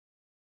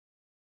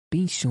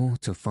Be sure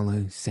to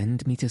follow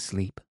Send Me to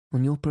Sleep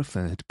on your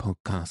preferred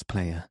podcast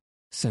player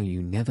so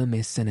you never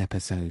miss an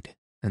episode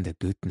and a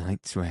good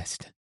night's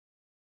rest.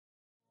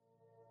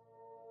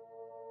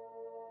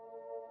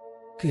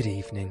 Good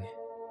evening.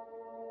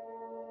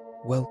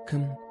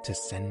 Welcome to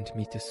Send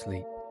Me to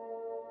Sleep,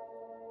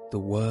 the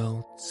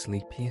world's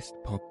sleepiest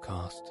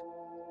podcast,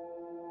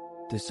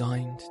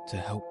 designed to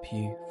help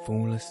you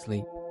fall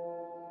asleep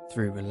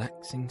through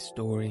relaxing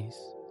stories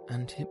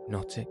and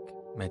hypnotic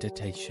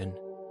meditation.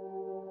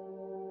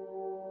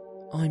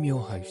 I'm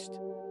your host,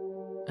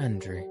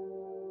 Andrew,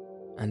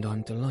 and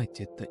I'm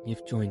delighted that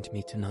you've joined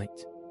me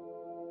tonight.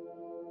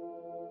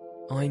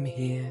 I'm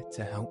here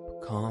to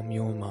help calm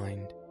your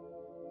mind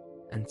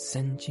and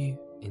send you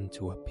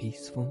into a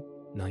peaceful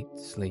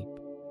night's sleep.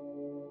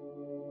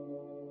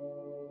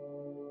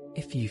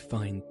 If you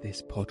find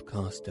this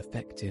podcast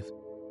effective,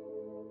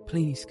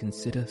 please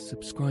consider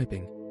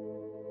subscribing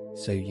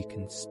so you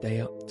can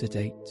stay up to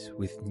date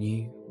with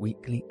new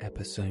weekly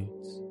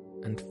episodes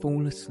and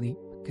fall asleep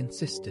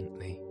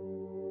consistently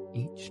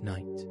each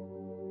night.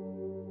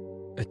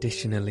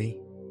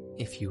 Additionally,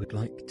 if you would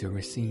like to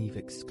receive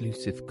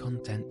exclusive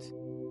content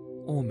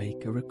or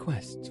make a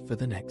request for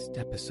the next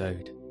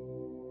episode,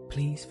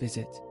 please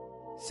visit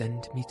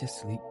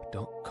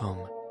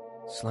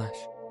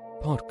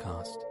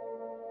sendmetosleep.com/podcast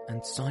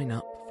and sign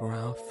up for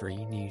our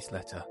free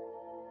newsletter.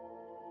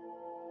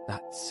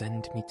 That's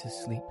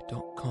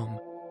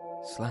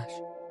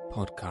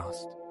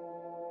sendmetosleep.com/podcast.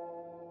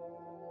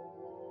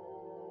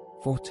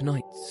 For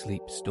tonight's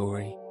sleep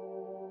story,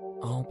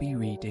 I'll be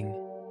reading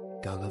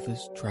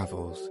Gulliver's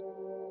Travels,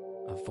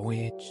 A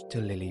Voyage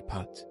to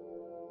Lilliput,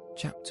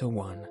 Chapter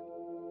 1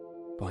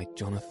 by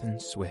Jonathan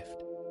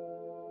Swift.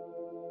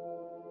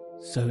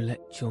 So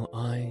let your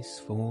eyes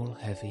fall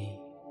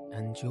heavy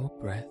and your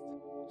breath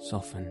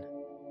soften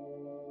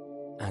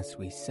as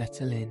we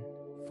settle in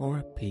for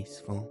a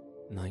peaceful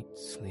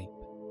night's sleep.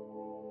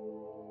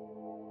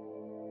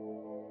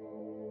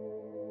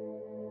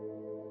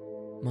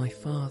 My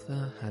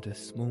father had a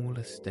small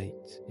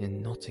estate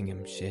in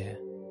Nottinghamshire.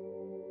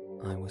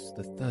 I was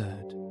the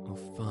third of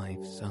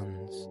 5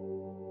 sons.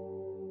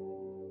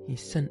 He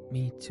sent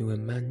me to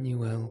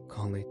Emmanuel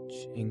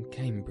College in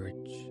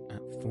Cambridge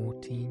at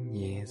 14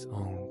 years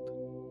old,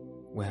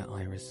 where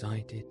I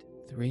resided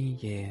 3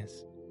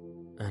 years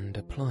and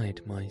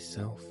applied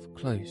myself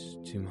close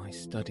to my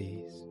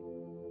studies,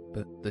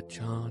 but the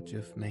charge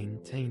of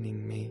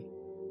maintaining me,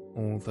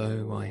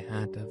 although I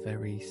had a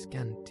very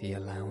scanty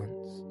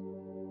allowance,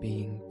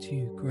 being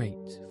too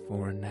great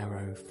for a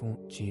narrow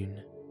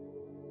fortune,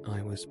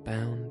 I was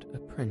bound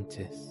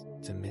apprentice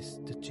to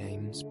Mr.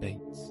 James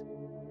Bates,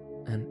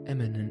 an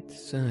eminent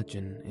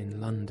surgeon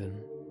in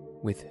London,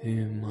 with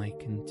whom I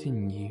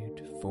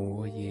continued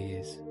 4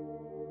 years.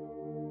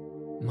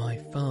 My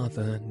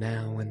father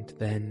now and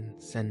then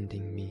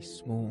sending me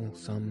small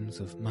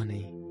sums of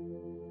money,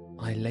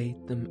 I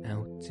laid them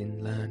out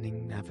in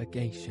learning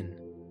navigation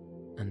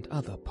and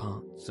other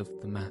parts of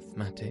the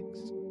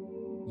mathematics,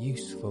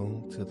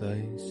 useful to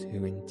those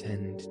who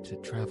intend to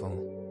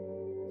travel,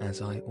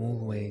 as I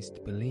always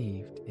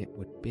believed it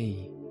would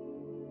be,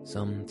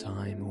 some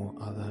time or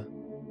other,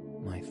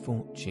 my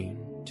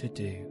fortune to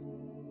do.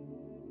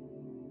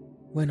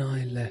 When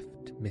I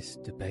left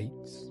Mr.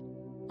 Bates,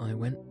 I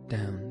went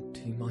down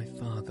to my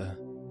father,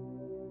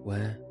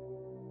 where,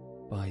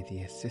 by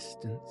the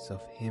assistance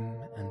of him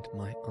and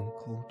my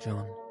Uncle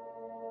John,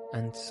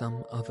 and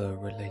some other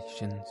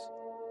relations,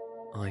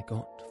 I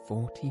got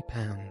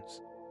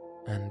 £40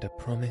 and a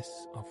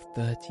promise of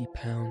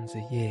 £30 a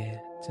year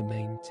to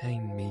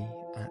maintain me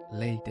at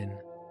Leyden.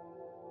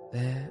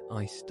 There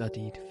I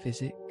studied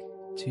physic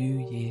 2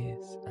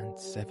 years and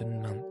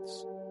 7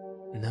 months,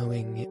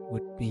 knowing it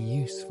would be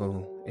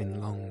useful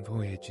in long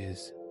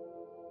voyages.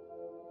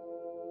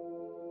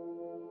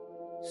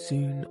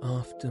 Soon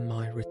after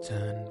my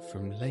return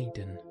from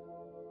Leyden,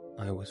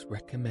 I was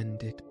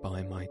recommended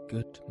by my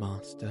good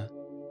master,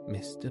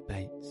 Mr.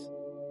 Bates,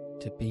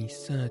 to be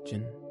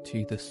surgeon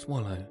to the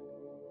Swallow,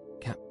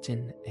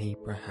 Captain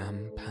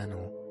Abraham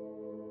Pannell,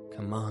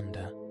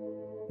 commander,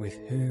 with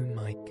whom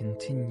I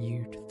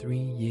continued 3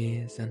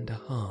 years and a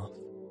half,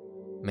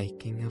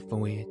 making a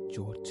voyage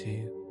or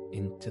 2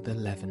 into the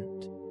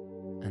Levant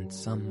and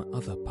some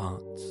other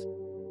parts.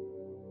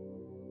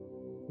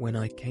 When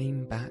I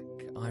came back,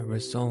 I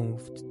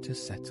resolved to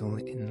settle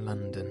in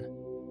London,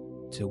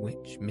 to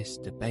which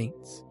Mr.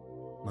 Bates,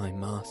 my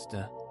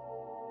master,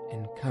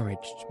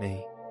 encouraged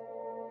me,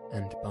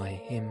 and by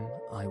him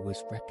I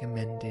was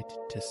recommended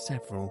to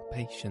several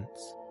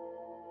patients.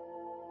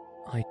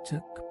 I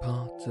took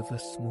part of a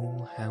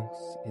small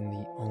house in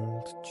the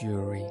Old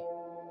Jewry,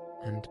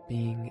 and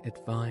being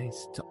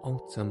advised to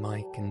alter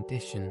my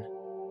condition,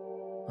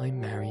 I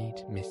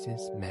married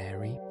Mrs.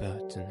 Mary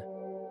Burton,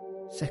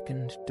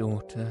 second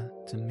daughter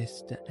to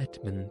Mr.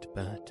 Edmund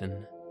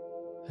Burton,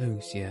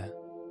 hosier,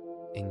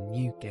 in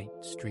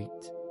Newgate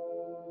Street,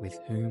 with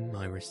whom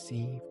I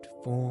received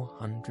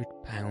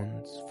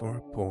 £400 for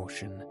a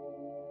portion.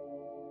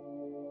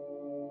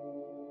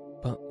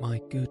 But my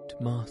good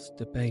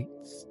Master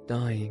Bates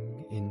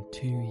dying in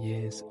 2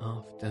 years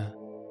after,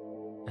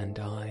 and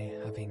I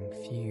having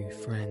few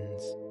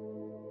friends,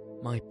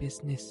 my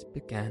business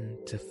began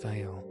to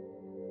fail,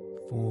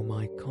 for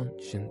my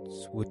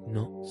conscience would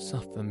not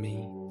suffer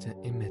me to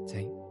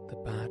imitate the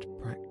bad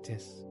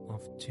practice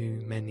of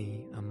too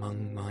many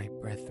among my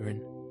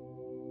brethren.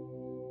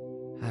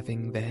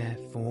 Having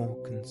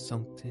therefore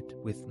consulted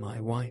with my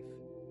wife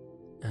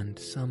and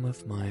some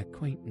of my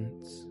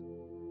acquaintance,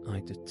 I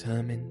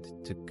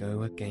determined to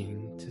go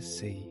again to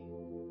sea.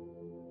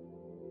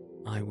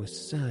 I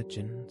was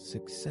surgeon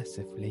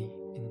successively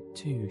in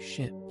 2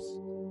 ships,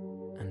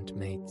 and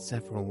made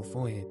several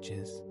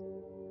voyages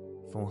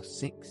for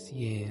 6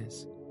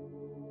 years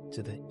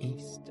to the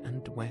East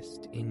and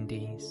West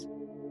Indies,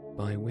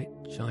 by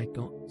which I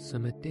got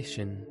some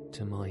addition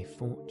to my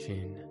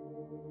fortune.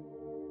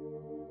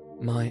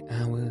 My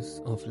hours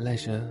of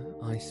leisure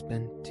I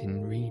spent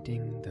in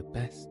reading the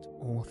best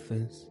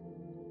authors,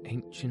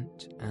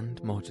 ancient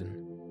and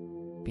modern,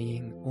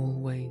 being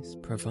always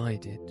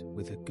provided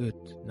with a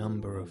good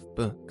number of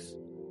books,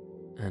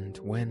 and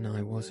when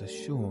I was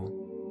ashore,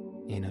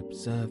 in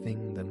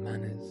observing the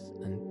manners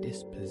and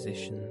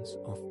dispositions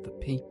of the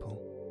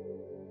people,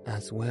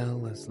 as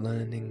well as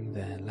learning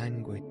their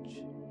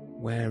language,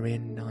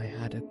 wherein I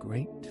had a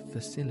great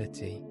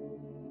facility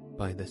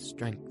by the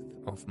strength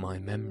of my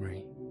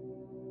memory.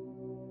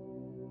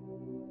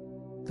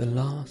 The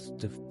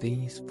last of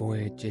these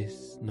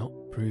voyages not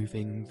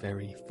proving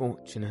very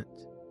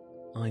fortunate,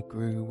 I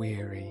grew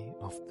weary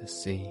of the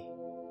sea,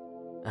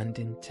 and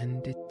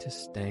intended to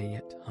stay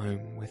at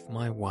home with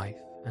my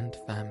wife and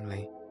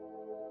family.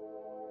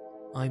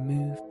 I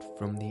moved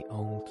from the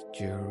Old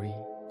Jewry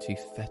to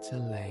Fetter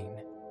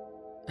Lane,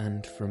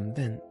 and from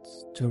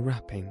thence to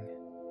Rapping,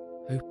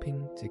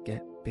 hoping to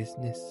get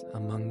business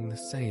among the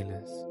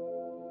sailors,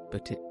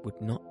 but it would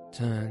not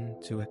turn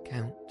to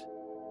account.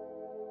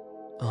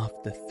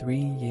 After 3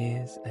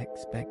 years'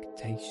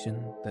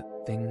 expectation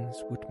that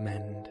things would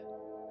mend,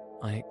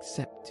 I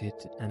accepted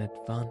an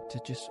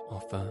advantageous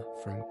offer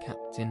from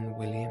Captain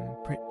William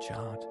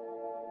Pritchard,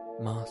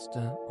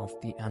 master of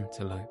the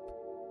Antelope,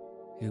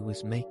 who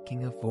was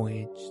making a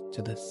voyage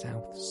to the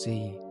South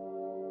Sea.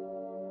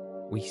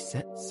 We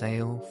set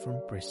sail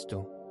from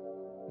Bristol,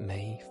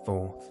 May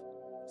 4th,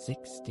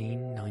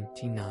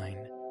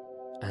 1699,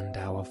 and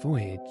our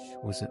voyage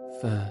was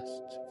at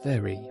first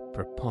very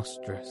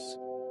preposterous.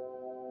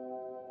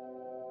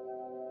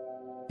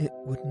 It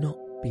would not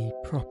be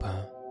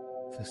proper,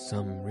 for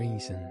some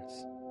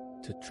reasons,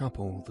 to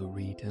trouble the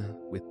reader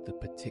with the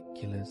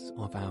particulars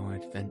of our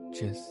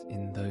adventures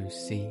in those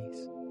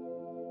seas.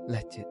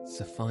 Let it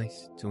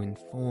suffice to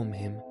inform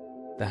him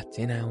that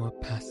in our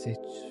passage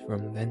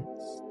from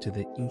thence to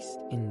the East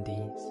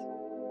Indies,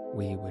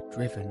 we were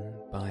driven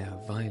by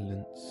a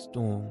violent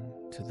storm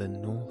to the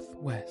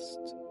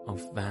northwest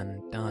of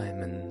Van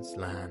Diemen's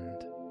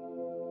Land.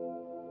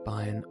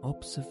 By an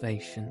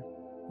observation,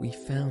 we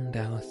found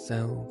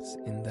ourselves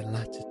in the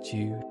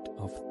latitude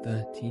of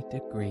 30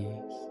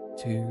 degrees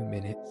 2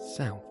 minutes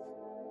south.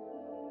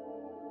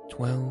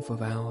 12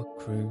 of our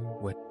crew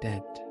were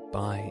dead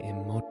by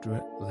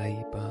immoderate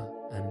labour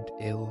and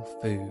ill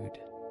food.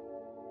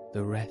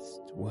 The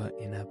rest were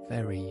in a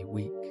very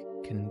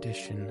weak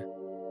condition.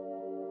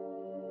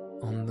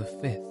 On the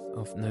 5th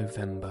of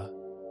November,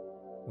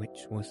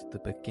 which was the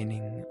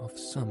beginning of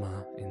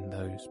summer in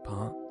those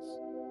parts,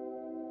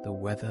 the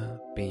weather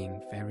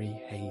being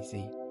very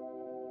hazy,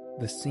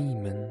 the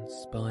seamen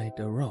spied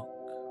a rock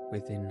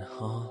within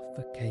half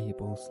a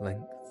cable's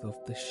length of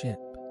the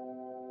ship,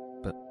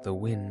 but the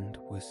wind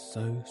was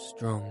so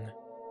strong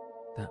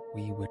that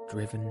we were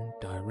driven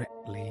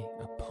directly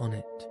upon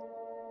it,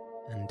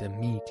 and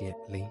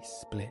immediately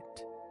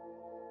split.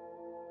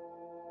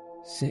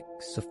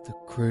 6 of the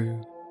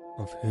crew,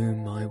 of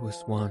whom I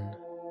was one,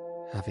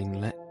 having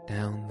let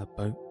down the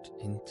boat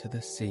into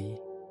the sea,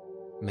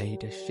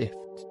 made a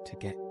shift to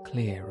get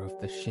clear of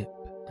the ship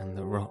and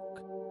the rock.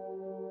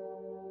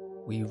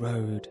 We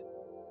rowed,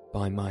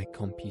 by my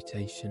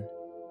computation,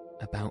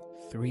 about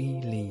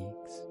 3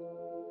 leagues,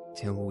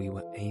 till we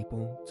were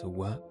able to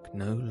work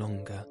no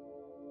longer,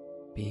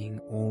 being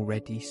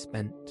already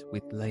spent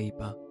with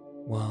labour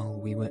while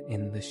we were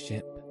in the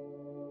ship.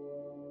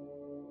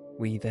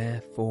 We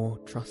therefore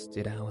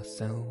trusted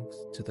ourselves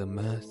to the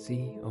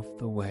mercy of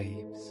the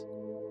waves,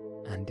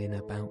 and in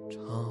about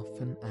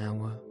half an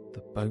hour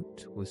the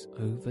boat was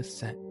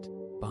overset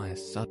by a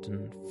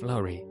sudden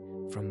flurry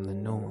from the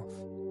north.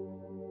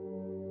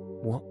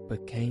 What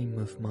became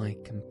of my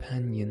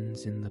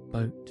companions in the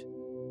boat,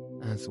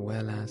 as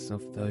well as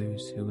of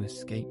those who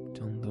escaped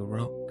on the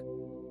rock,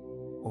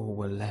 or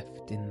were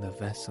left in the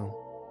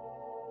vessel,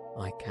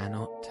 I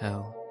cannot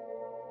tell,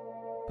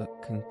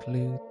 but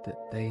conclude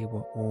that they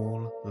were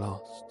all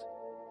lost.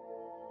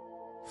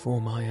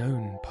 For my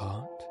own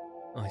part,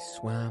 I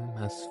swam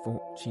as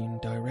fortune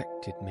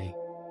directed me,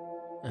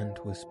 and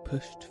was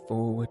pushed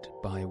forward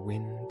by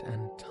wind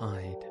and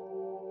tide.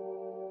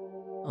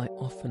 I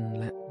often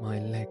let my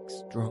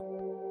legs drop,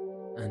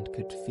 and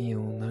could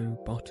feel no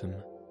bottom,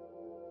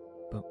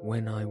 but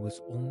when I was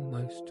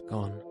almost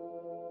gone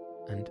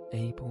and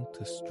able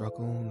to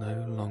struggle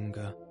no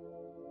longer,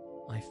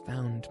 I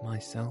found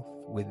myself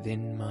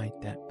within my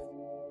depth,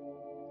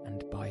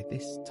 and by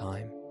this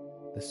time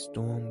the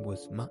storm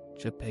was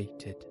much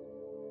abated.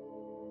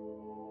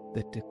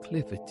 The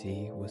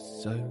declivity was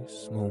so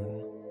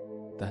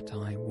small that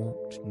I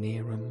walked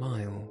near a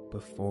mile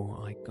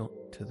before I got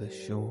to the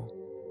shore,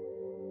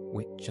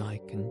 which I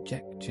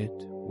conjectured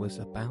was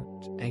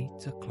about 8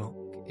 o'clock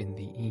in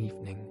the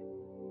evening.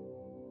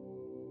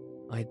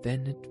 I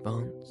then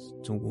advanced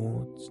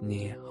towards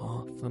near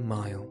half a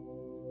mile,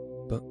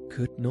 but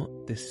could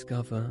not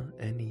discover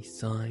any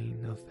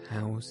sign of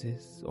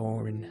houses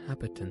or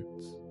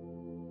inhabitants.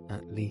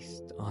 At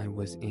least I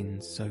was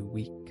in so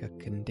weak a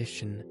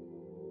condition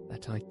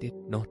that I did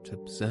not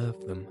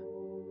observe them.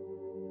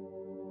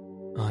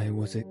 I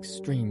was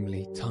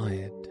extremely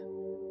tired,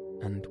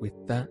 and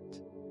with that,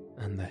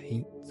 and the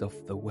heat of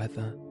the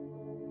weather,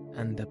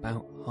 and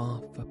about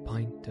half a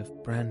pint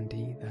of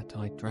brandy that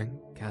I drank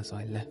as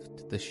I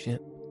left the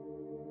ship,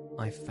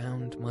 I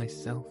found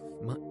myself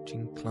much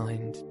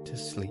inclined to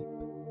sleep.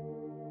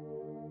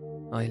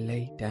 I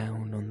lay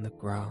down on the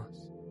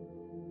grass,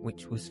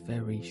 which was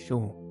very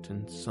short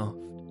and soft,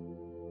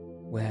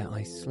 where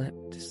I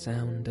slept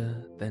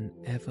sounder than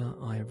ever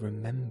I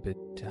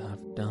remembered to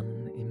have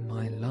done in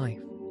my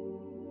life,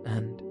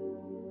 and,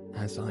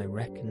 as I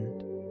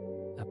reckoned,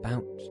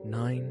 about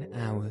 9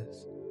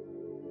 hours,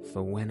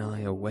 for when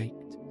I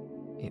awaked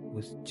it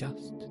was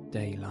just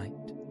daylight.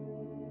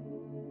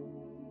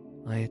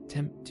 I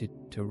attempted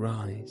to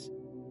rise,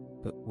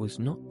 but was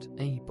not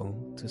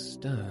able to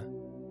stir,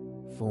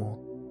 for,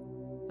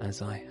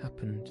 as I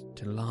happened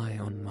to lie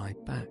on my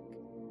back,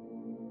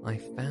 I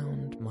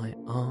found my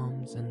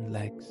arms and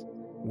legs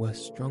were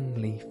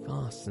strongly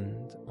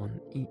fastened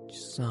on each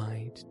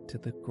side to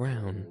the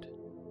ground,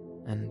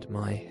 and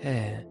my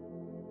hair,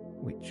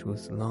 which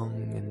was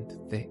long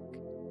and thick,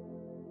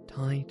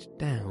 tied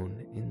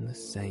down in the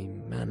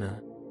same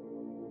manner.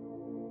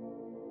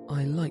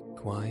 I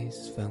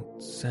likewise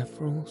felt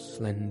several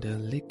slender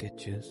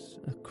ligatures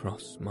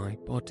across my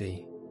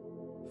body,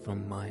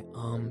 from my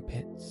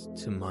armpits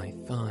to my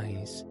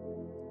thighs.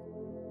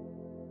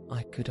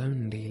 I could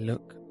only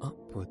look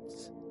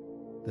upwards.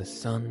 The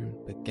sun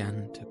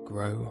began to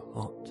grow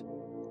hot,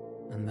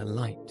 and the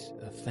light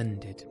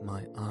offended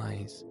my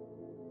eyes.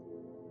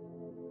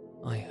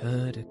 I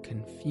heard a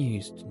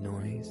confused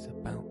noise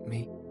about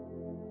me,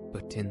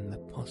 but in the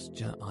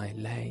posture I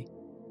lay,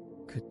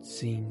 could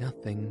see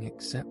nothing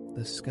except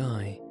the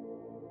sky.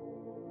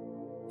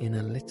 In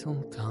a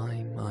little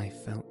time I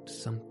felt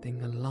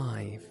something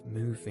alive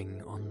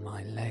moving on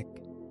my leg,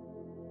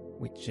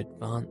 which,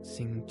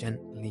 advancing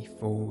gently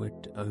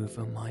forward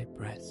over my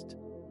breast,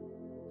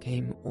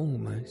 came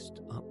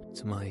almost up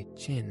to my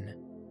chin,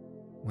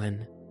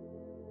 when,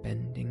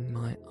 bending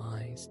my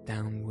eyes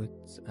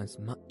downwards as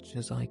much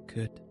as I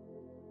could,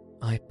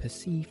 I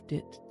perceived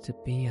it to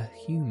be a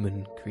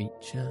human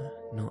creature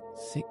not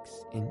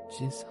 6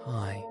 inches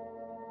high,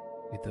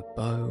 with a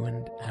bow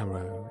and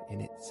arrow in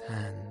its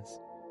hands,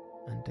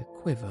 and a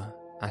quiver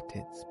at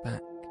its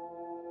back.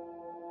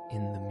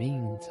 In the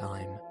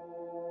meantime,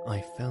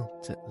 I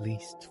felt at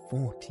least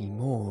 40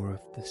 more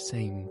of the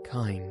same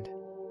kind,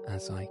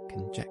 as I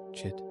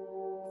conjectured,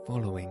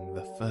 following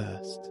the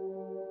first.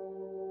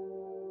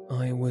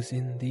 I was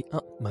in the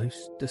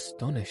utmost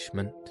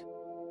astonishment,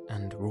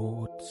 and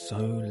roared so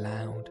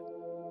loud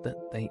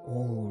that they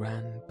all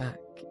ran back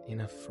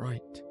in a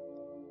fright,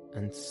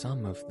 and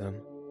some of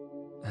them,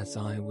 as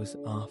I was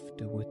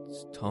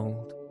afterwards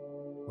told,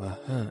 were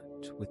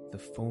hurt with the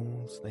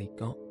falls they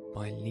got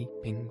by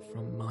leaping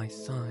from my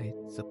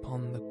sides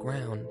upon the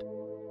ground.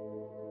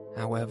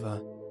 However,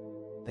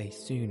 they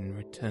soon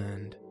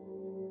returned,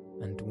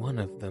 and one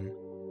of them,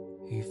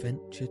 who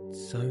ventured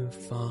so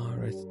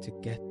far as to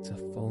get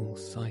a full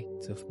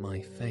sight of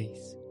my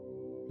face,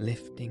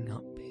 lifting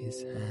up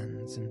his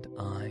hands and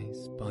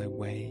eyes by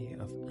way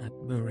of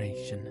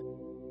admiration,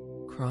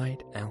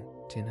 cried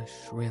out in a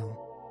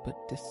shrill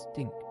but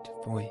distinct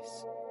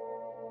voice,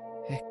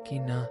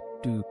 "Hecina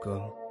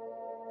Dougal."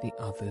 The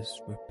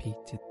others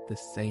repeated the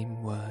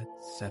same words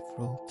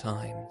several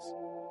times,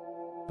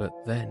 but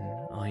then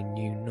I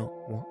knew not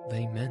what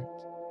they meant.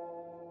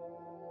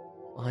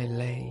 I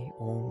lay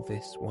all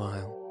this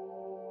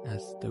while,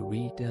 as the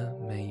reader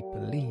may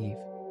believe,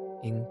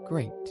 in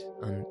great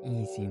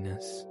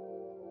uneasiness.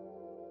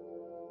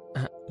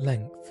 At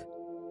length,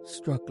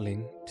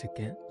 struggling to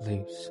get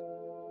loose,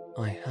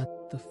 I had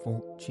the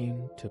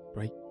fortune to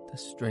break the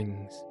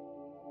strings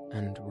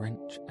and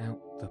wrench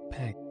out the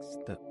pegs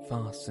that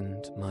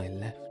fastened my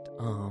left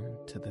arm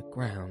to the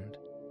ground,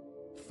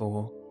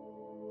 for,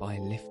 by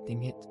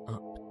lifting it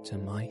up to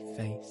my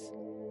face,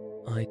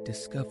 I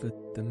discovered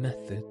the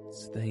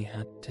methods they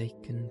had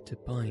taken to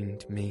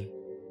bind me,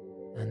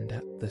 and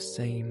at the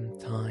same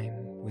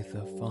time with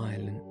a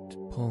violent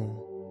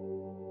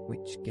pull,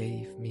 which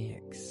gave me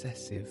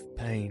excessive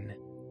pain,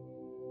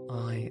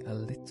 I a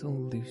little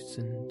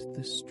loosened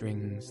the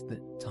strings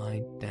that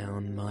tied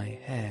down my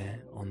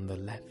hair on the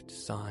left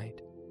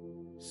side,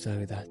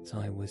 so that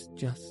I was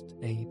just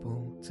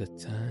able to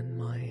turn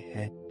my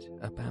head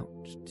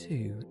about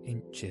 2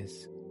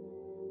 inches.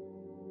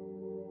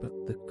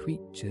 But the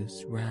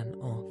creatures ran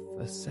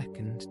off a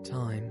second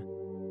time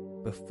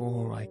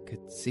before I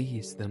could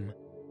seize them,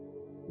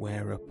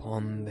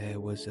 whereupon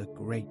there was a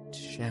great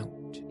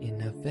shout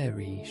in a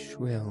very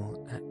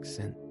shrill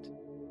accent,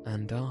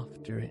 and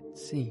after it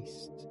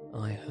ceased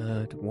I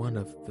heard one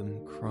of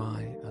them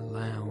cry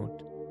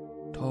aloud,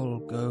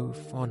 "Tolgo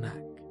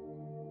Phonak,"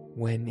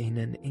 when in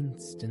an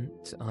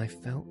instant I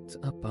felt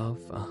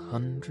above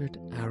 100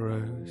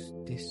 arrows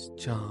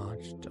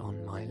discharged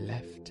on my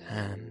left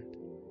hand,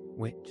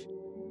 which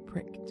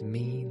pricked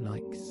me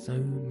like so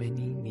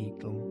many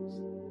needles,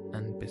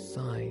 and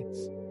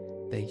besides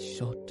they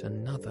shot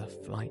another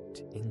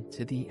flight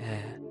into the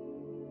air,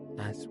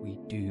 as we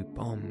do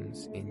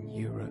bombs in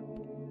Europe,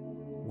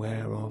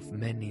 whereof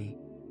many,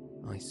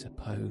 I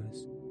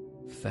suppose,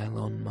 fell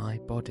on my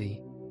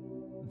body,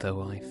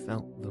 though I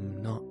felt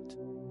them not,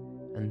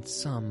 and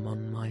some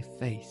on my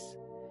face,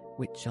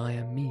 which I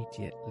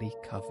immediately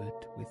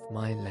covered with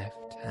my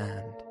left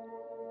hand.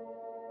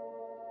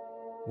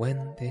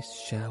 When this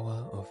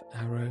shower of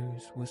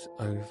arrows was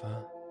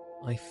over,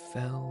 I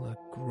fell a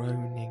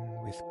groaning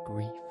with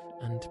grief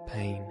and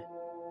pain,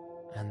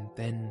 and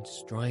then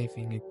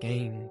striving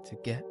again to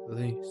get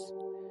loose,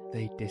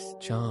 they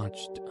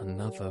discharged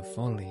another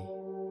volley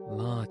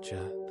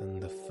larger than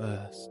the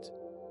first,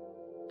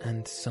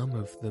 and some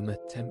of them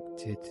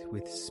attempted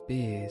with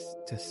spears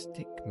to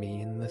stick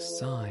me in the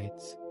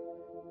sides,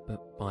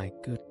 but by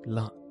good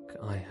luck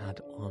I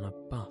had on a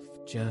buff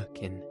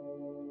jerkin,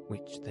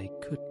 which they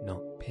could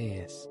not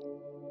pierce.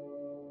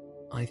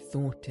 I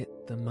thought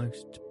it the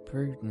most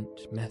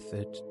prudent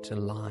method to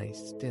lie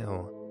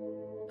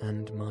still,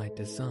 and my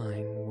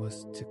design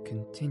was to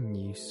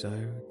continue so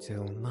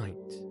till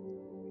night,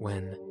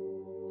 when,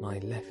 my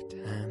left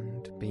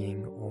hand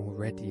being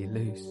already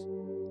loose,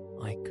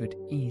 I could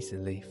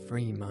easily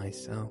free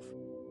myself,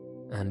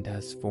 and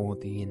as for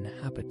the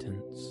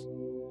inhabitants,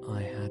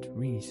 I had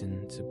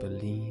reason to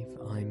believe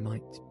I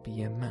might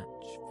be a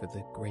match for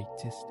the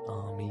greatest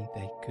army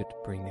they could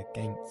bring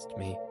against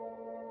me,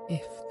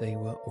 if they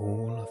were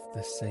all of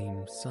the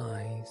same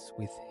size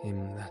with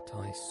him that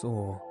I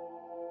saw.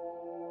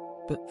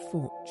 But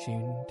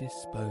fortune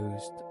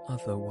disposed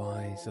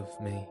otherwise of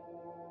me.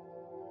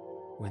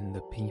 When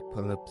the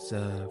people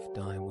observed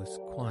I was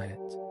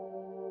quiet,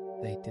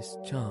 they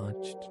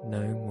discharged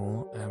no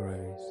more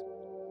arrows,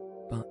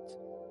 but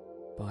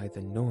by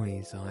the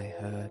noise I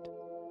heard,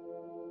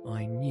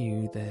 I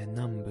knew their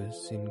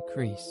numbers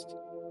increased,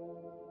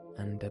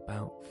 and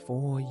about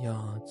 4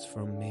 yards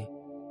from me,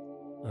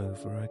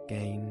 over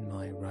again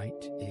my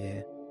right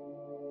ear,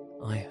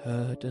 I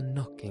heard a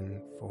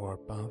knocking for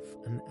above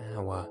an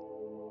hour,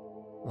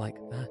 like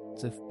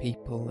that of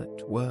people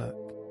at work.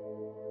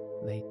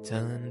 They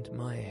turned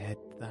my head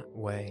that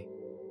way,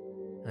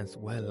 as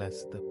well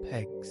as the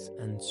pegs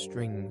and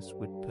strings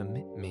would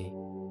permit me.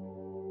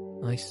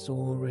 I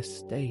saw a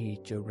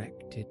stage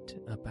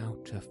erected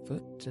about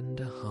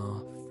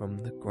 1.5 feet from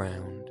the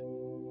ground,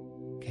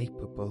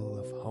 capable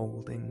of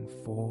holding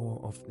 4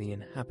 of the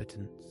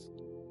inhabitants,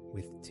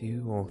 with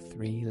 2 or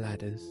 3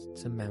 ladders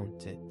to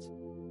mount it,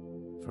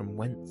 from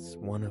whence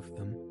one of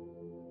them,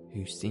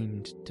 who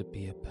seemed to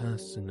be a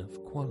person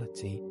of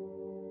quality,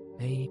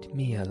 made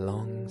me a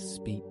long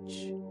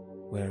speech,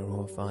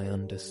 whereof I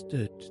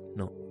understood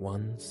not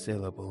 1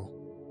 syllable.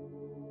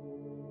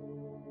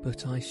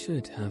 But I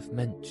should have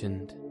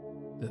mentioned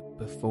that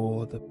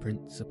before the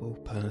principal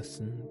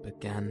person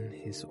began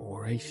his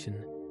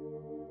oration,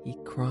 he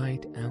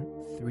cried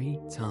out 3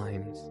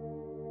 times,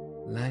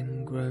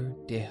 "Langro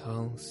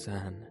Dihal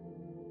San."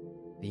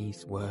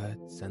 These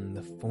words and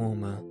the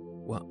former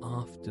were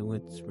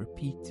afterwards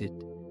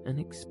repeated and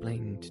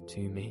explained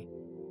to me,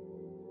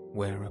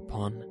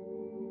 whereupon,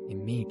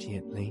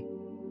 immediately,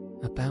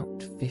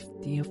 about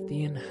 50 of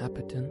the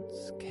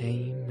inhabitants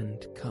came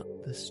and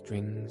cut the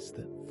strings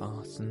that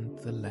fastened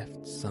the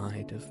left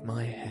side of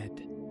my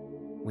head,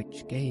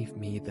 which gave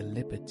me the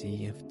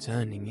liberty of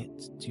turning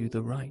it to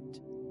the right,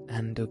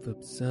 and of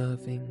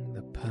observing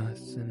the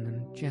person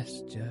and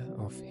gesture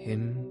of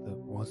him that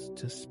was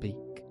to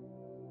speak.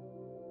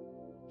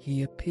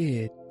 He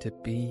appeared to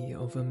be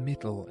of a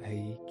middle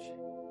age,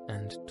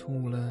 and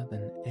taller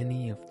than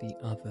any of the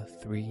other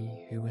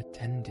 3 who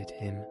attended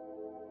him,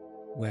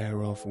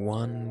 whereof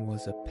one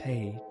was a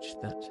page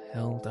that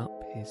held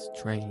up his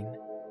train,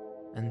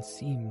 and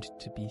seemed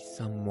to be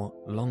somewhat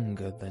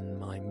longer than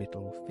my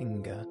middle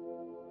finger.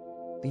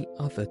 The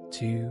other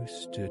 2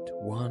 stood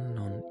one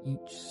on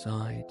each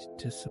side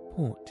to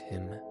support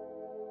him.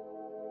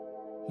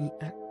 He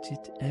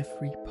acted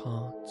every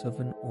part of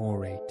an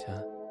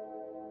orator,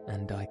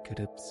 and I could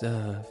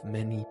observe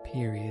many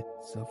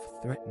periods of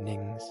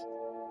threatenings,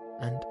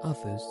 and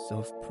others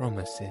of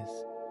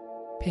promises,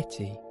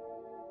 pity,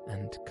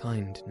 and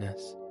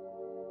kindness.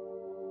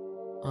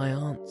 I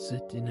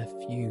answered in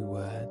a few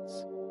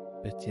words,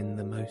 but in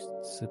the most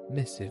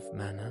submissive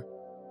manner,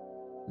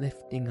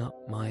 lifting up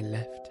my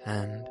left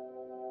hand,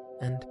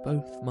 and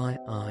both my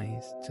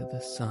eyes to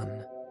the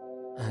sun,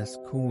 as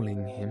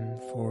calling him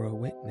for a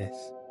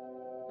witness,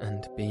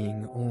 and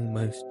being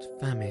almost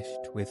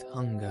famished with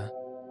hunger,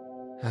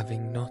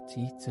 having not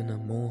eaten a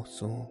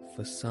morsel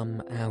for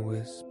some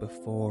hours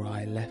before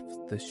I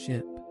left the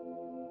ship,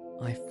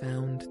 I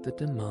found the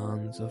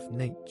demands of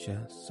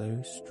nature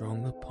so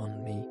strong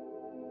upon me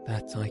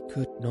that I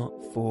could not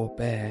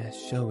forbear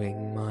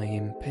showing my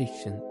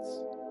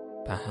impatience,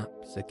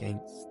 perhaps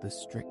against the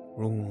strict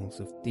rules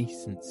of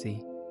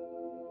decency,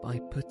 by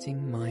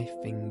putting my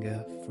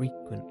finger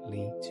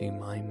frequently to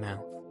my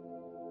mouth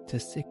to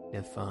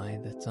signify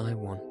that I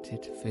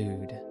wanted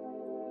food.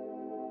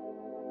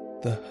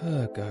 The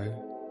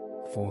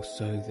Hergo, for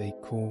so they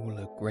call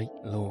a great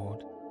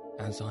lord,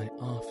 as I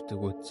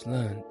afterwards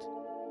learnt,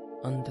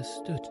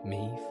 understood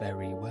me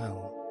very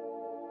well.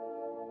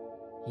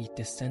 He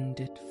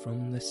descended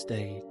from the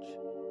stage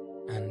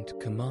and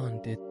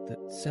commanded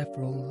that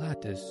several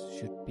ladders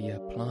should be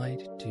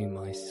applied to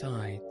my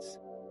sides,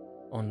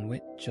 on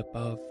which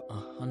above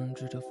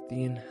 100 of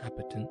the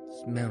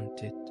inhabitants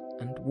mounted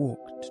and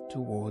walked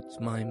towards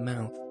my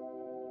mouth,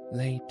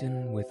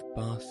 laden with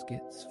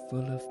baskets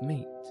full of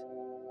meat,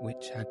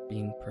 which had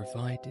been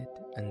provided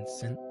and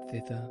sent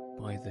thither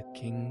by the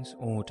king's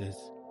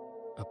orders,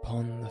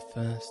 upon the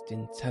first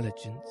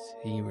intelligence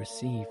he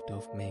received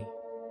of me.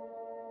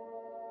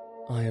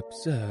 I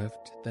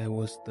observed there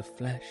was the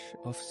flesh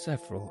of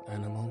several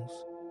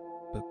animals,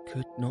 but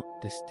could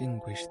not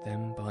distinguish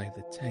them by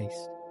the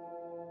taste.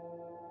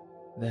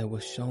 There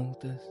were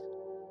shoulders,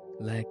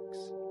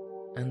 legs,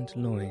 and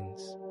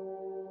loins,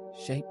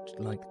 shaped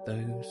like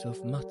those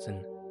of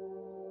mutton,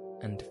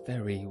 and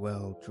very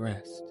well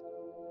dressed,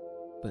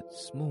 but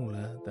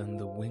smaller than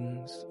the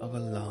wings of a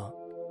lark.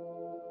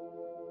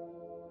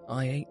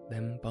 I ate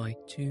them by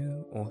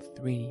 2 or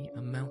 3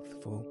 a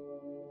mouthful,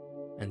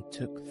 and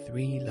took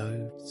 3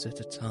 loaves at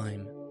a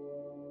time,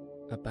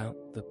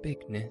 about the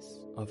bigness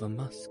of a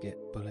musket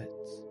bullet.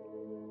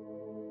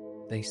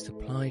 They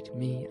supplied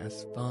me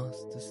as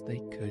fast as they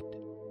could,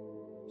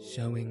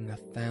 showing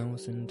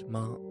 1,000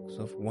 marks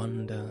of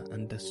wonder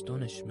and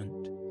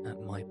astonishment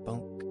at my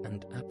bulk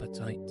and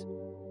appetite.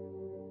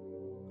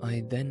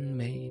 I then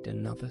made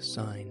another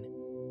sign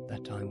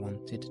that I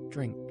wanted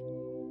drink.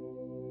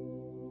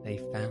 They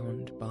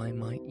found by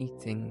my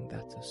eating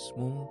that a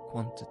small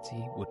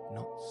quantity would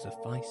not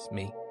suffice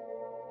me,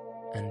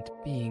 and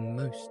being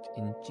most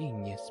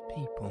ingenious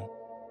people,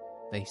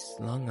 they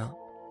slung up,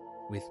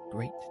 with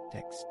great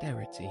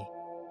dexterity,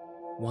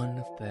 one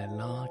of their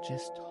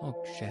largest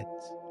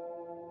hogsheads,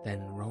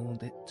 then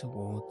rolled it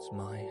towards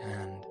my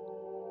hand,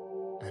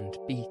 and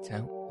beat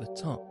out the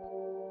top.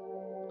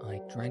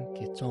 I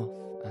drank it off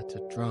at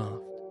a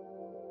draught,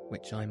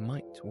 which I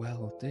might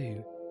well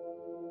do,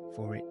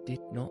 for it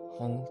did not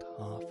hold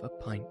half a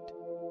pint,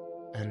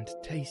 and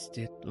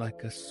tasted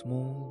like a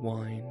small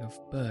wine of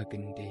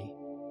Burgundy,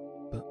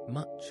 but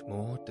much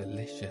more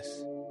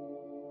delicious.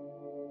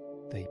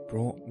 They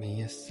brought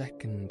me a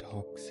second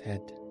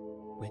hogshead,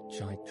 which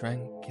I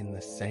drank in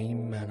the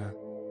same manner,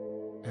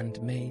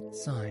 and made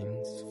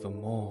signs for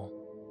more,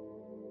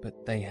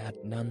 but they had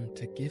none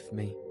to give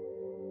me.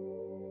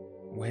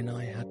 When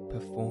I had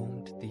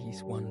performed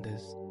these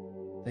wonders,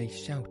 they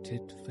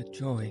shouted for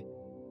joy,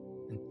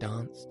 and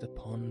danced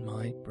upon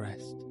my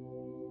breast,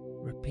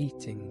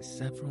 repeating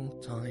several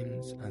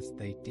times as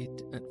they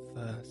did at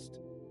first,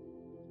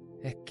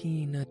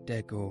 Hecina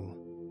Degul.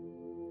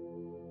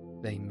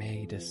 They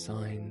made a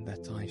sign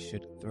that I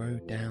should throw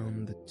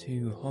down the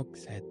 2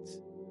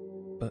 hogsheads,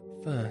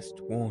 but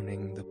first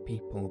warning the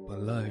people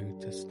below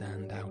to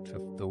stand out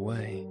of the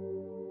way,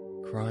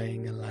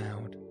 crying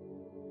aloud,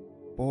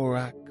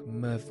 Borak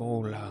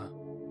Mervola.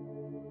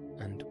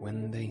 And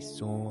when they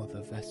saw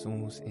the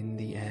vessels in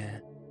the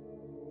air,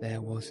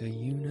 there was a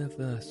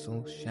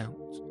universal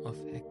shout of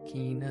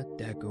Hecina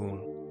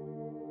Degul.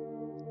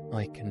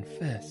 I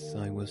confess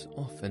I was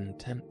often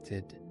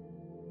tempted,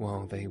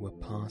 while they were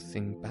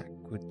passing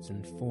backwards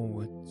and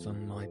forwards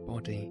on my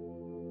body,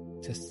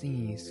 to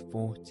seize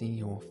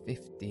 40 or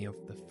 50 of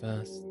the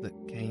first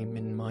that came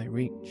in my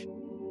reach,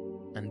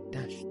 and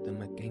dash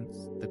them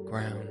against the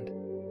ground.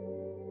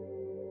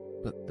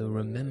 But the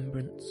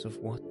remembrance of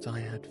what I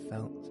had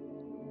felt,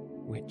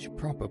 which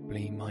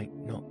probably might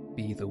not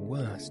be the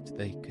worst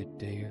they could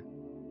do,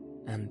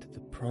 and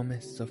the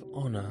promise of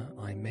honour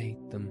I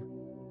made them,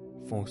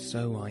 for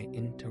so I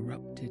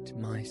interrupted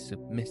my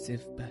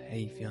submissive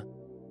behaviour,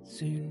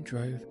 soon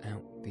drove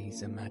out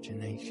these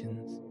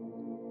imaginations.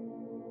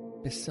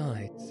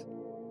 Besides,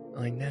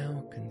 I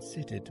now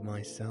considered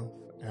myself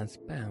as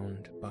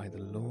bound by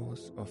the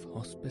laws of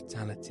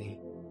hospitality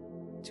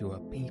to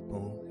a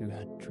people who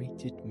had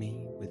treated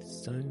me with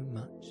so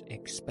much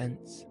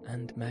expense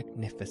and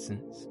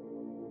magnificence.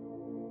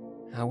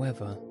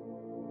 However,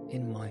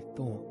 in my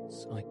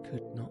thoughts I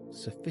could not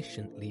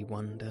sufficiently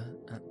wonder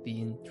at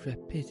the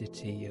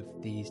intrepidity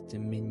of these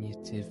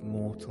diminutive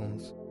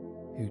mortals,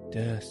 who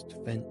durst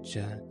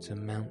venture to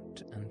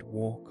mount and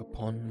walk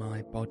upon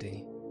my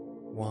body,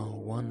 while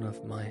one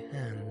of my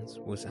hands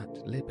was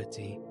at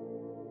liberty,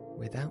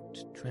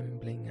 without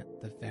trembling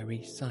at the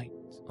very sight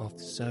of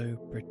so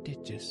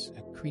prodigious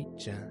a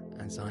creature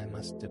as I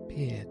must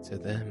appear to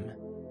them.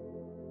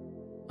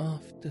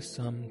 After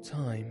some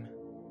time,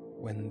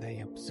 when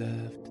they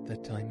observed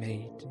that I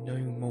made no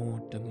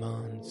more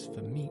demands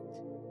for meat,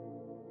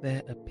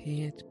 there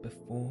appeared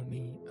before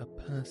me a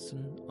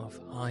person of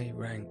high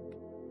rank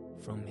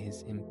from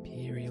His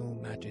Imperial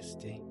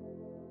Majesty.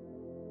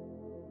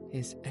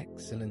 His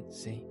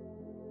Excellency,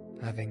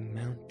 having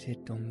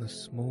mounted on the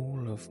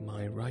small of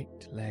my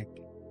right leg,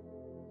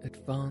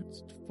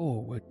 advanced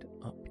forward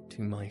up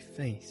to my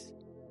face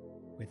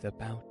with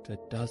about a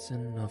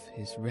dozen of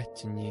his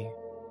retinue,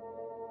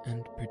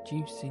 and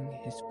producing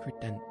his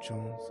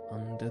credentials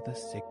under the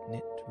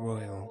signet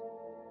royal,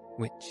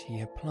 which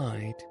he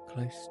applied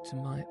close to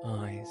my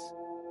eyes,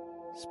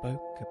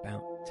 spoke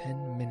about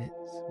 10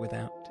 minutes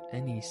without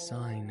any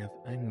sign of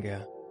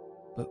anger,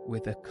 but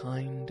with a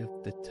kind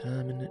of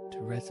determinate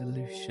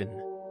resolution,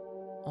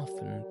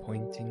 often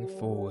pointing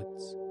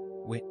forwards,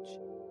 which,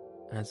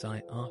 as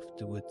I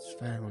afterwards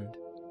found,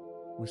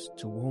 was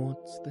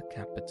towards the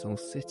capital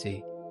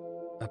city,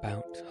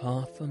 about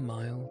half a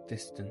mile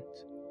distant,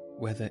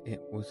 whether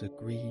it was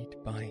agreed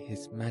by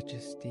His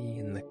Majesty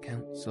in the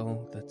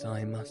council that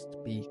I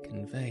must be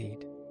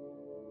conveyed.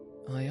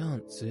 I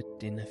answered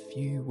in a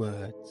few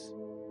words,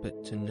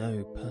 but to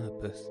no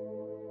purpose,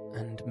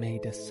 and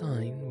made a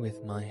sign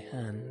with my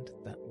hand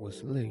that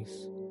was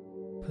loose,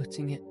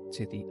 putting it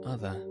to the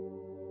other,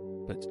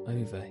 but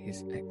over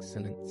His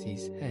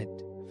Excellency's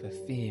head for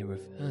fear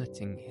of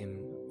hurting him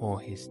or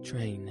his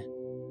train,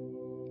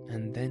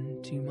 and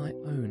then to my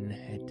own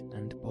head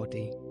and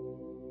body,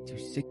 to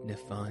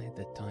signify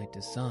that I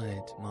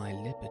desired my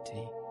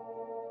liberty.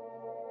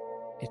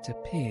 It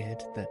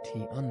appeared that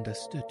he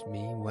understood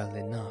me well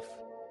enough,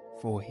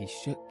 for he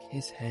shook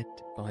his head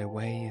by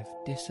way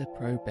of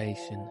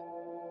disapprobation,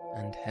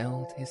 and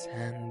held his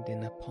hand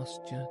in a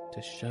posture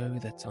to show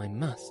that I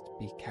must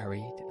be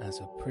carried as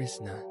a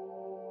prisoner.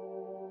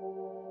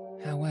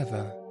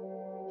 However,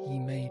 he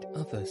made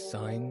other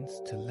signs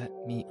to let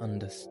me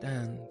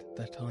understand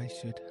that I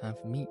should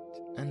have meat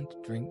and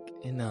drink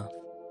enough,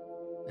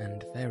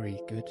 and very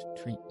good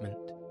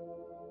treatment.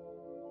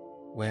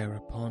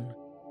 Whereupon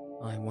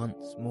I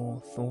once more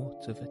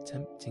thought of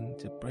attempting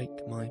to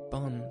break my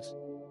bonds,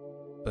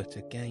 but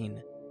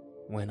again,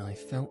 when I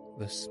felt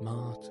the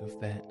smart of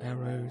their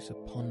arrows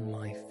upon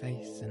my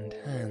face and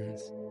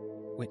hands,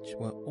 which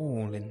were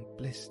all in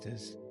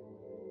blisters,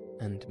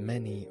 and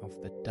many of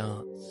the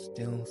darts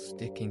still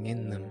sticking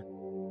in them,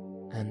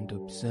 and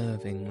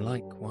observing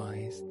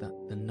likewise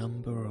that the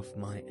number of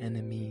my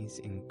enemies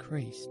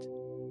increased,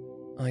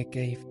 I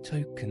gave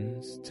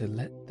tokens to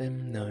let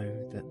them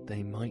know that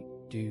they might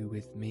do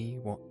with me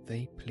what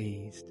they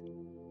pleased.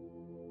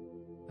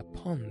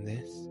 Upon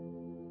this,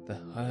 the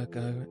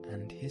Hergo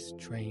and his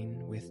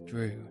train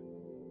withdrew,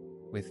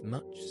 with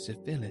much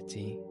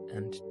civility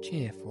and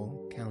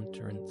cheerful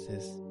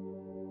countenances.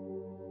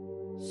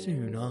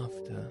 Soon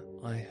after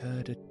I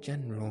heard a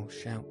general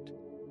shout,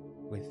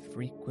 with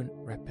frequent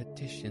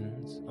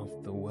repetitions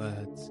of the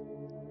words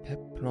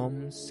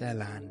Peplom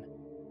Selan,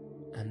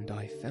 and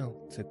I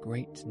felt a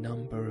great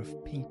number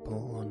of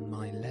people on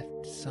my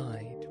left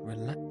side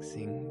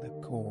relaxing the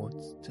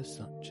cords to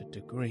such a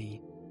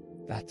degree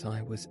that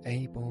I was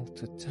able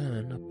to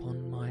turn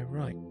upon my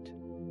right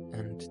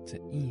and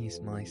to ease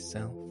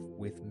myself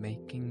with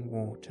making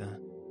water,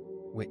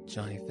 which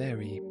I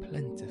very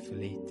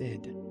plentifully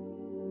did,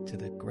 to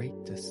the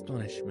great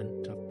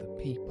astonishment of the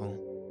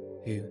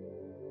people, who,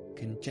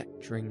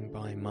 conjecturing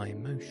by my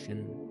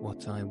motion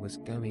what I was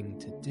going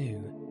to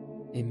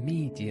do,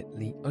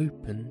 immediately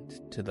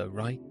opened to the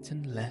right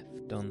and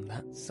left on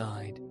that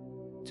side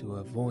to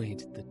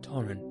avoid the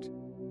torrent,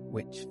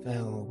 which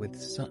fell with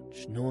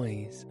such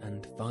noise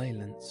and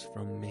violence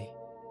from me.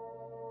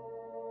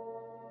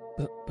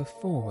 But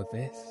before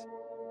this,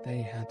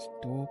 they had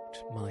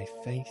daubed my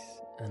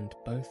face and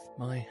both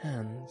my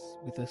hands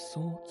with a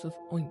sort of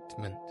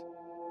ointment,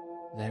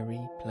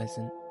 very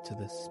pleasant to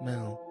the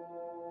smell,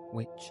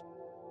 which,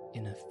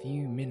 in a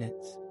few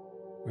minutes,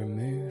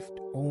 removed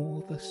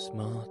all the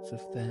smart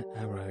of their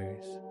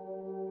arrows.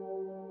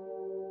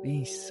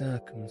 These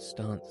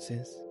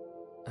circumstances,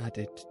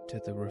 added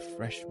to the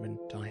refreshment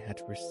I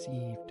had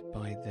received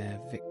by their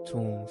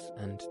victuals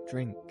and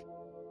drink,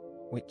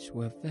 which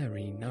were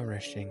very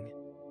nourishing,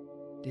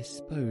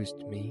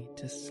 disposed me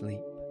to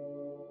sleep.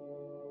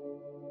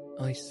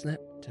 I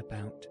slept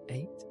about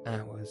 8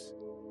 hours,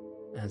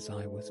 as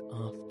I was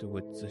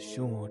afterwards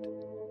assured,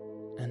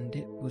 and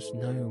it was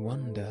no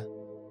wonder,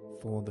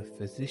 for the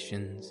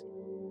physicians,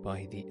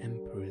 by the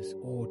Emperor's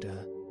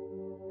order,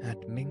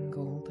 had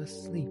mingled a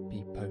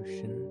sleepy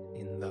potion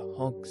in the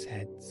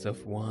hogsheads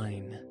of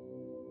wine.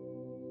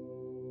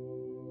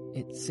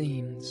 It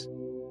seems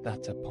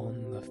that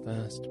upon the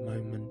first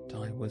moment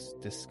I was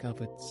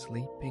discovered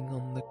sleeping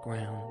on the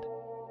ground,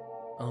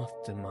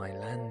 after my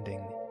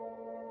landing,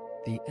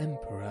 the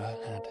Emperor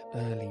had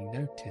early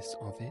notice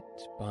of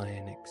it by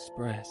an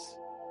express,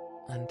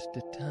 and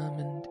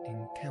determined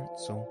in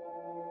council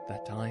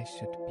that I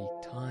should be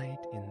tied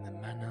in the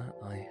manner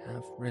I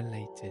have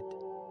related,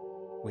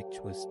 which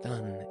was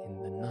done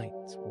in the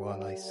night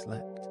while I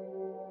slept.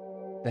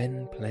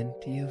 Then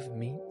plenty of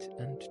meat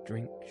and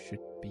drink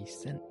should be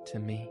sent to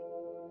me,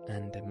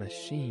 and a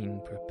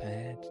machine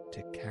prepared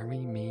to carry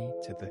me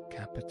to the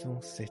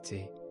capital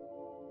city.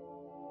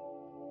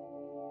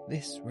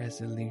 This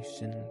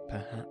resolution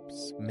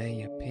perhaps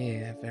may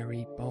appear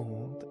very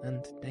bold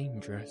and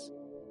dangerous,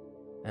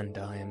 and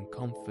I am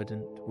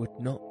confident would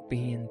not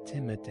be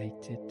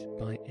intimidated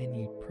by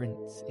any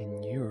prince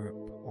in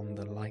Europe on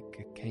the like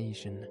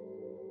occasion.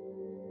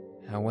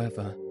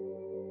 However,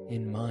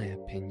 in my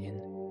opinion,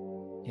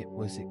 it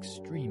was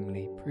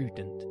extremely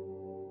prudent,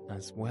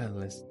 as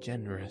well as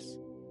generous,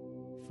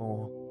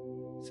 for,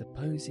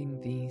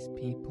 supposing these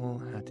people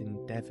had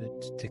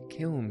endeavoured to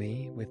kill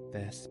me with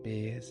their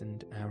spears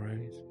and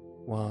arrows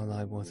while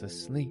I was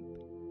asleep,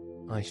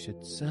 I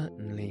should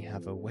certainly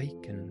have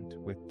awakened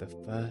with the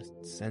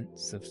first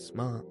sense of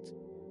smart,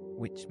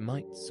 which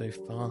might so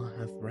far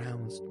have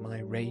roused my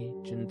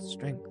rage and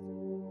strength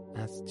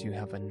as to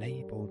have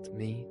enabled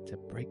me to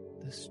break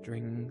the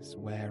strings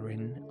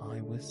wherein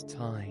I was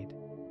tied,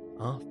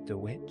 after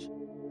which,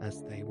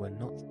 as they were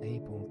not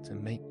able to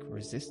make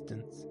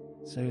resistance,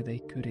 so they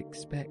could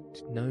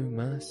expect no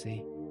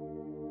mercy.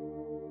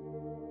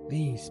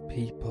 These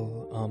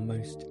people are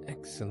most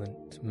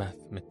excellent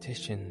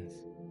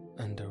mathematicians,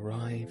 and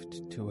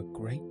arrived to a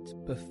great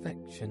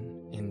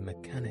perfection in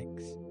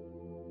mechanics,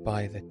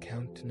 by the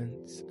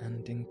countenance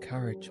and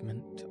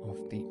encouragement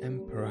of the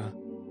Emperor,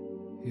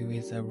 who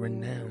is a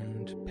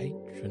renowned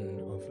patron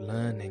of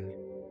learning.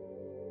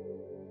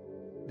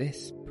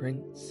 This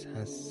prince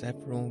has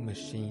several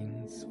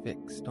machines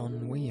fixed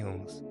on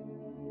wheels,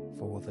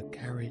 for the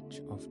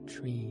carriage of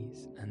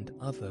trees and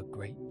other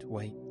great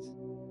weights.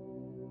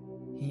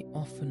 He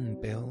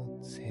often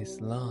builds his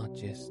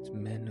largest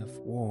men of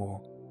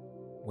war,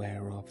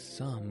 whereof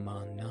some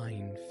are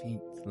 9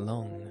 feet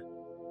long,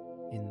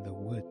 in the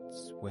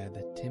woods where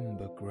the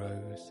timber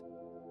grows,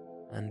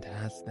 and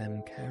has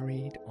them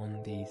carried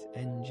on these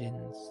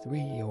engines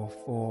 300 or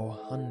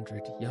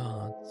 400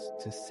 yards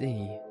to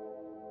sea.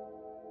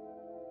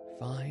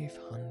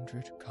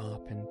 500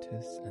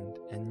 carpenters and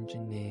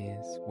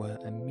engineers were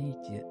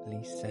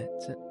immediately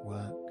set at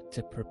work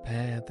to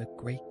prepare the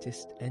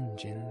greatest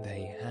engine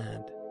they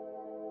had.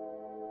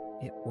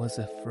 It was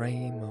a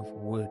frame of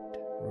wood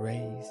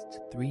raised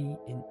 3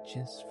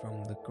 inches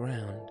from the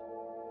ground,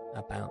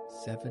 about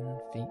 7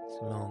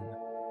 feet long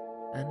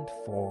and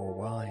 4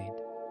 wide,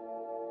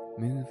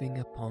 moving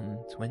upon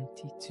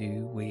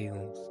 22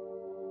 wheels.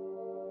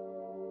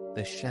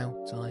 The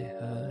shout I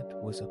heard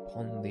was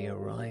upon the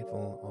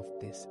arrival of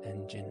this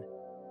engine,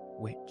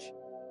 which,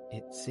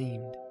 it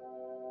seemed,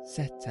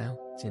 set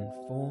out in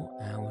 4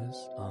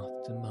 hours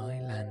after my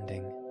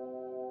landing.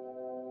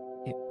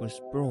 It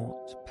was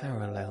brought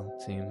parallel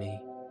to me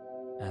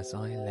as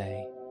I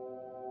lay,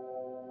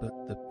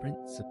 but the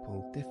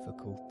principal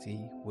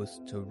difficulty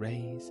was to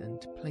raise and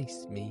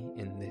place me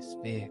in this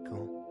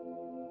vehicle.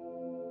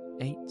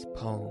 8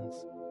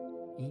 poles,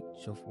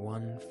 each of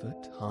 1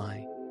 foot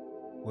high,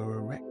 were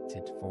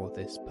erected for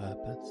this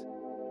purpose,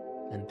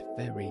 and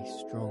very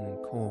strong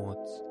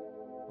cords,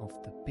 of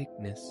the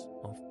bigness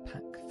of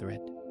pack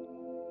thread,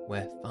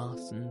 were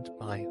fastened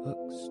by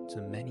hooks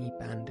to many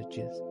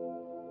bandages,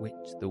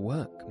 which the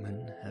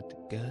workman had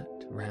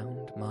girt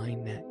round my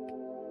neck,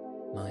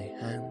 my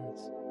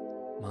hands,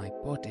 my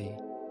body,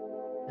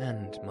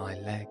 and my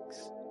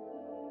legs.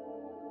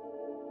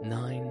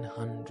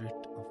 900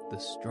 of the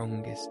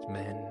strongest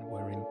men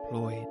were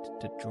employed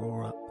to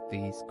draw up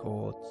these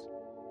cords,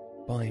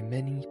 by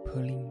many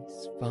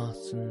pulleys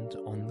fastened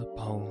on the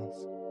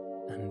poles,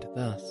 and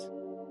thus,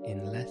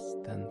 in less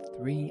than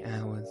 3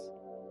 hours,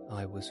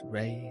 I was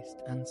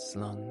raised and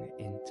slung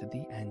into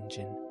the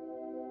engine,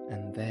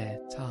 and there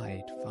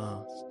tied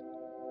fast.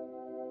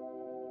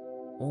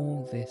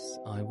 All this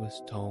I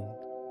was told,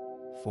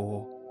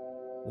 for,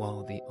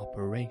 while the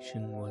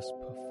operation was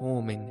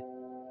performing,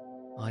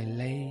 I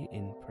lay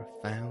in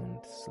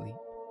profound sleep,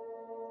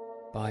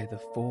 by the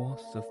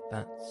force of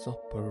that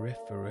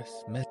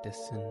soporiferous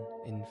medicine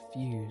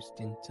infused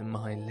into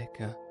my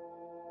liquor.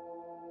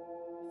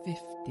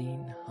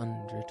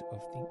 1,500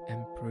 of the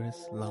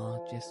Emperor's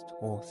largest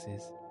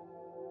horses,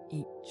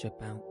 each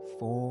about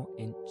 4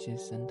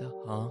 inches and a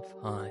half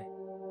high,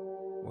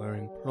 were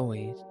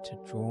employed to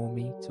draw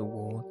me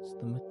towards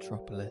the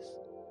metropolis,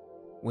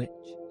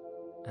 which,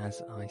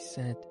 as I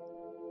said,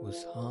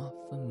 was half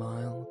a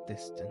mile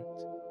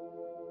distant.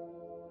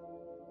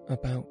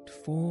 About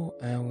 4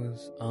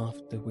 hours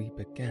after we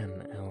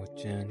began our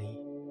journey,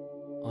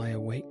 I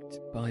awaked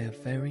by a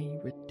very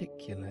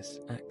ridiculous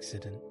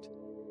accident,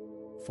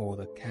 for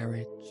the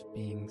carriage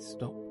being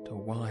stopped a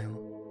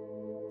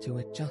while to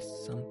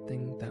adjust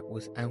something that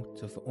was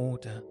out of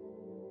order.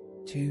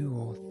 2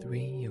 or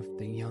 3 of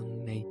the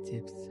young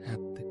natives had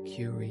the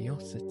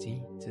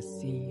curiosity to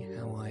see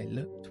how I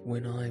looked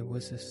when I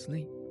was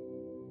asleep.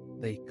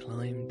 They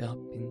climbed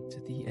up into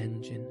the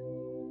engine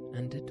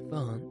and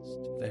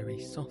advanced very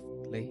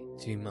softly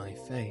to my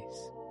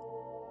face,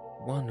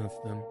 one of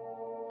them,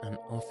 an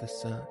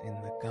officer in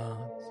the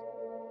guards,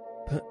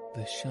 put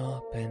the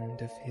sharp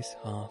end of his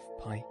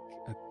half-pike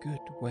a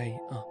good way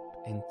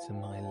up into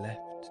my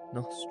left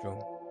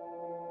nostril,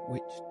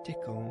 which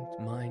tickled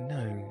my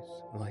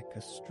nose like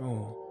a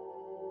straw,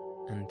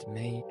 and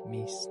made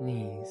me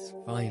sneeze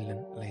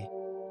violently,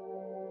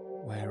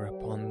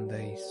 whereupon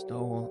they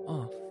stole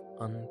off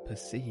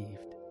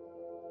unperceived,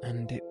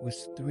 and it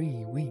was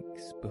 3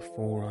 weeks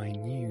before I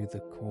knew the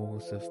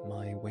cause of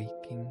my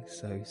waking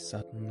so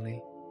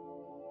suddenly.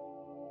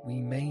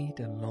 We made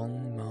a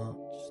long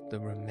march the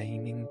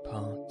remaining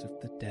part of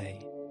the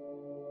day,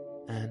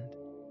 and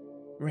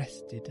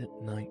rested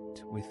at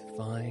night with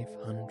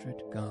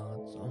 500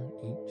 guards on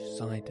each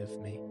side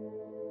of me,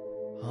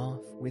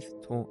 half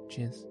with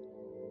torches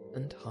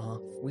and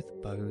half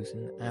with bows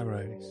and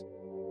arrows,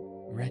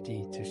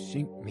 ready to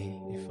shoot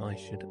me if I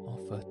should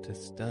offer to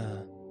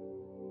stir.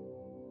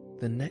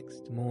 The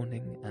next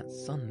morning at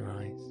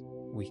sunrise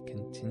we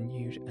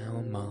continued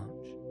our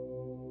march,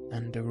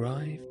 and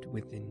arrived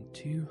within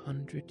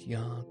 200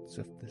 yards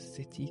of the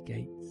city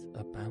gates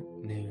about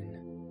noon.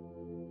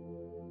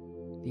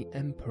 The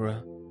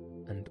Emperor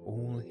and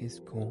all his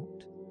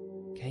court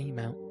came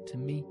out to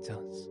meet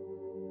us,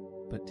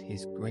 but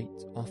his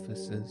great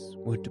officers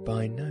would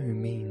by no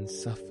means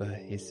suffer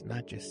his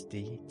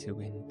Majesty to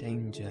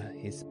endanger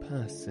his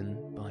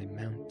person by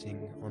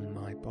mounting on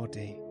my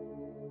body.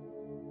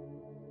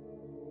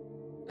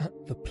 At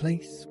the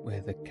place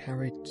where the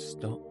carriage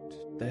stopped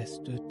there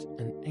stood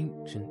an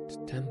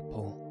ancient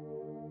temple,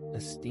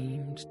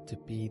 esteemed to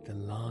be the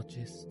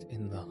largest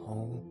in the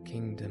whole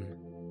kingdom,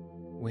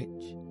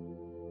 which,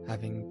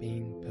 having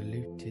been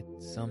polluted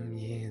some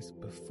years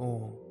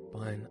before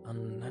by an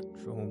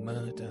unnatural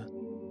murder,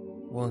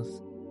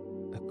 was,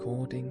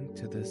 according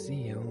to the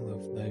zeal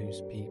of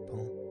those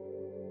people,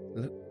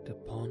 looked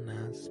upon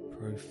as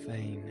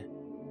profane,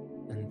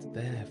 and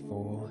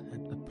therefore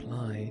had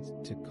applied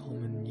to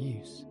common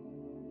use,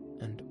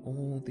 and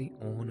all the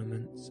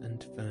ornaments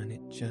and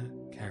furniture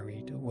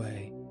carried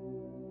away.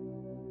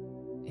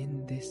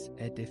 In this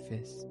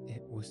edifice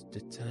it was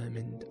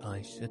determined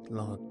I should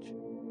lodge.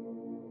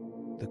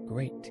 The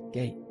great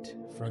gate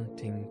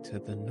fronting to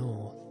the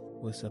north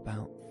was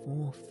about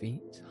 4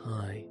 feet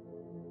high,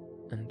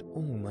 and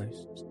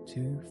almost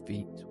 2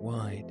 feet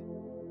wide,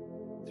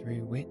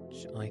 through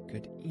which I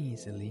could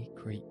easily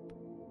creep.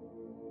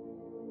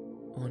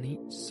 On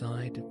each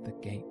side of the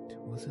gate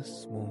was a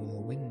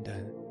small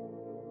window,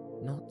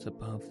 not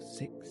above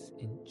 6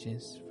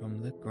 inches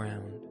from the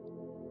ground.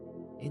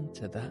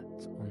 Into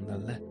that on the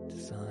left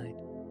side,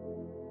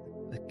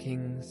 the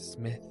king's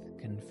smith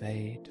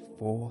conveyed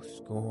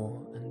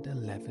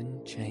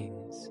 411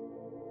 chains,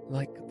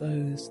 like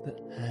those that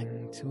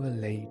hang to a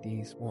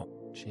lady's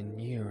watch in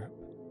Europe,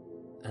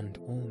 and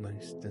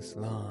almost as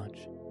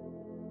large,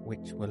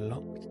 which were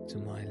locked to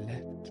my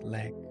left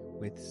leg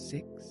with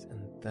 36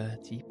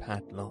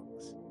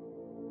 padlocks.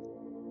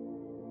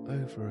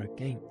 Over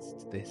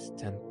against this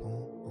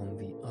temple, on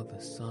the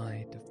other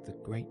side of the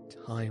great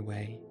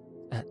highway,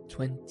 at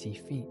 20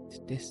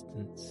 feet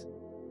distance,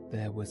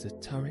 there was a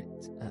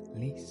turret at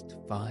least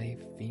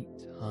 5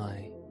 feet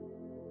high.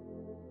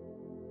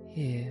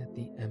 Here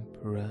the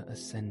Emperor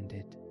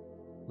ascended,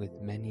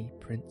 with many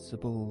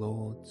principal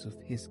lords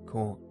of his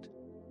court,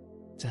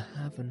 to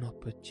have an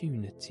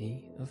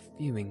opportunity of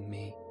viewing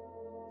me,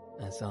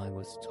 as I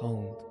was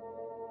told,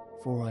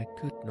 for I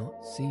could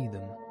not see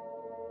them.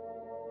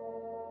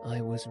 I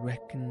was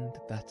reckoned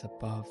that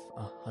above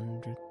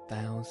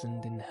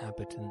 100,000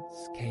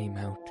 inhabitants came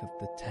out of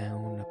the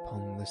town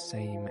upon the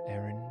same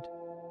errand,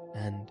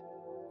 and,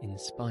 in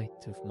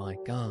spite of my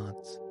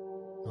guards,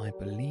 I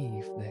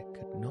believe there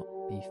could not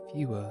be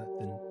fewer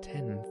than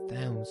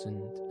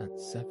 10,000 at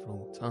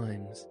several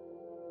times,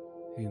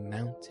 who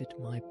mounted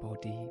my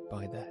body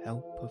by the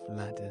help of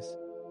ladders.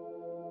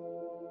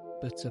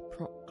 But a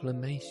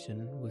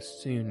proclamation was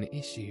soon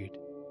issued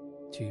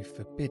to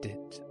forbid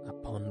it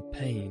upon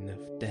pain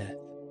of death.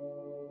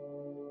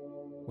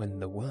 When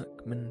the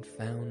workmen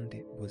found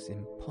it was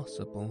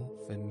impossible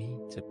for me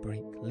to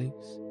break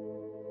loose,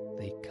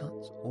 they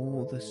cut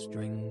all the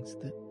strings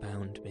that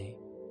bound me,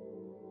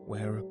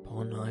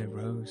 whereupon I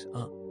rose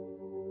up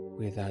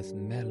with as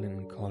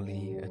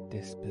melancholy a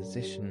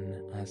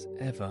disposition as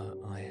ever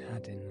I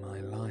had in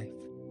my life.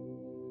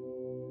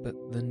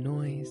 But the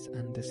noise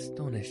and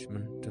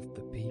astonishment of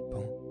the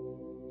people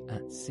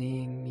at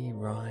seeing me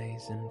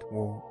rise and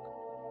walk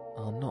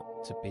are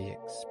not to be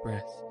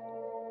expressed.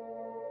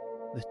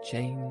 The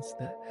chains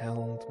that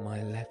held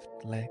my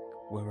left leg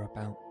were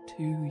about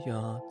 2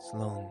 yards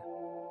long,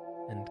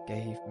 and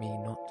gave me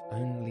not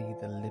only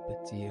the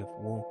liberty of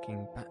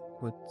walking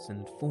backwards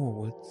and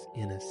forwards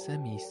in a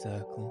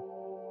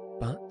semicircle,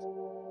 but,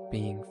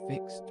 being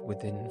fixed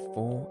within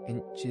 4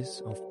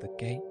 inches of the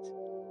gate,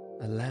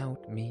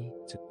 allowed me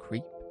to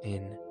creep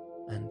in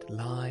and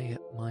lie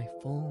at my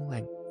full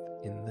length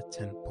in the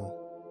temple.